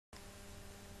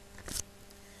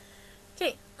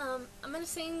Okay, I'm gonna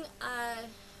sing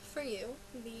for you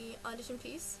the audition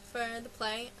piece for the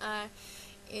play.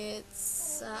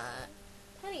 It's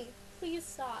Penny, please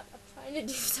stop. I'm trying to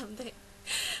do something.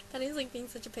 Penny's like being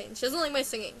such a pain. She doesn't like my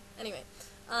singing. Anyway,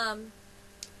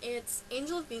 it's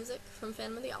Angel of Music from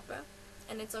Phantom of the Opera,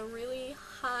 and it's a really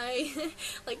high,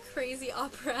 like crazy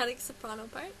operatic soprano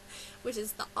part, which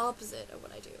is the opposite of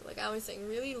what I do. Like I always sing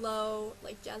really low,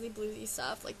 like jazzy bluesy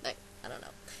stuff, like that. I don't know,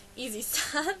 easy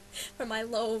stuff for my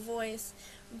low voice.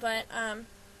 But I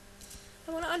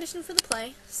want to audition for the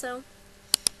play, so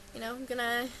I'm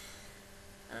gonna,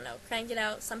 I don't know, crank it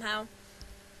out somehow.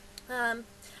 I've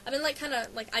been like kind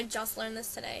of like I just learned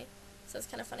this today, so it's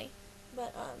kind of funny.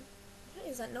 But what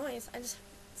is that noise?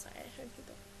 Sorry, I heard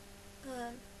people.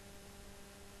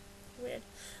 Weird.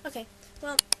 Okay,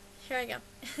 well, here I go.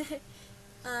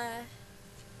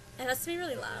 It has to be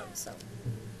really loud, so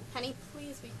Penny,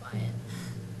 please be quiet.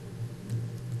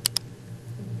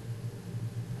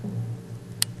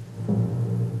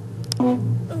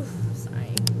 Oof,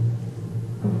 sorry.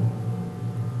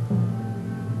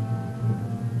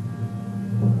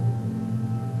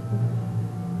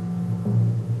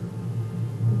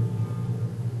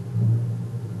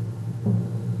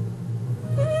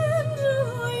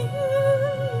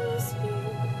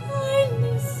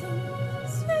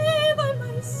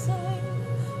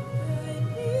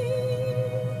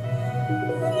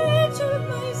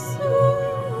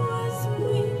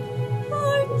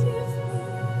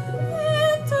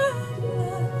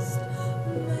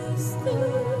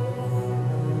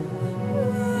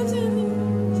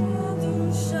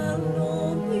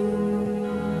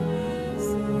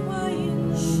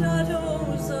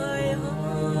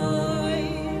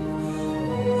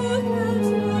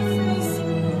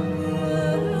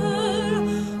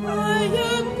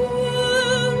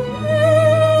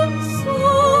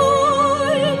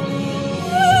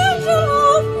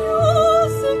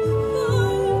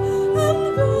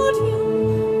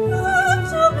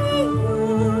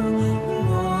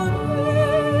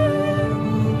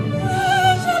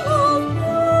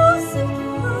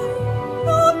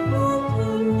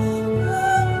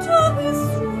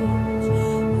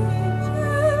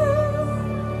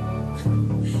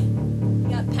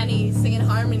 Penny singing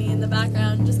harmony in the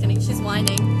background. Just kidding, she's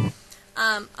whining.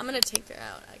 I'm gonna take her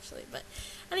out actually, but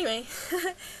anyway,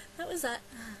 that was that.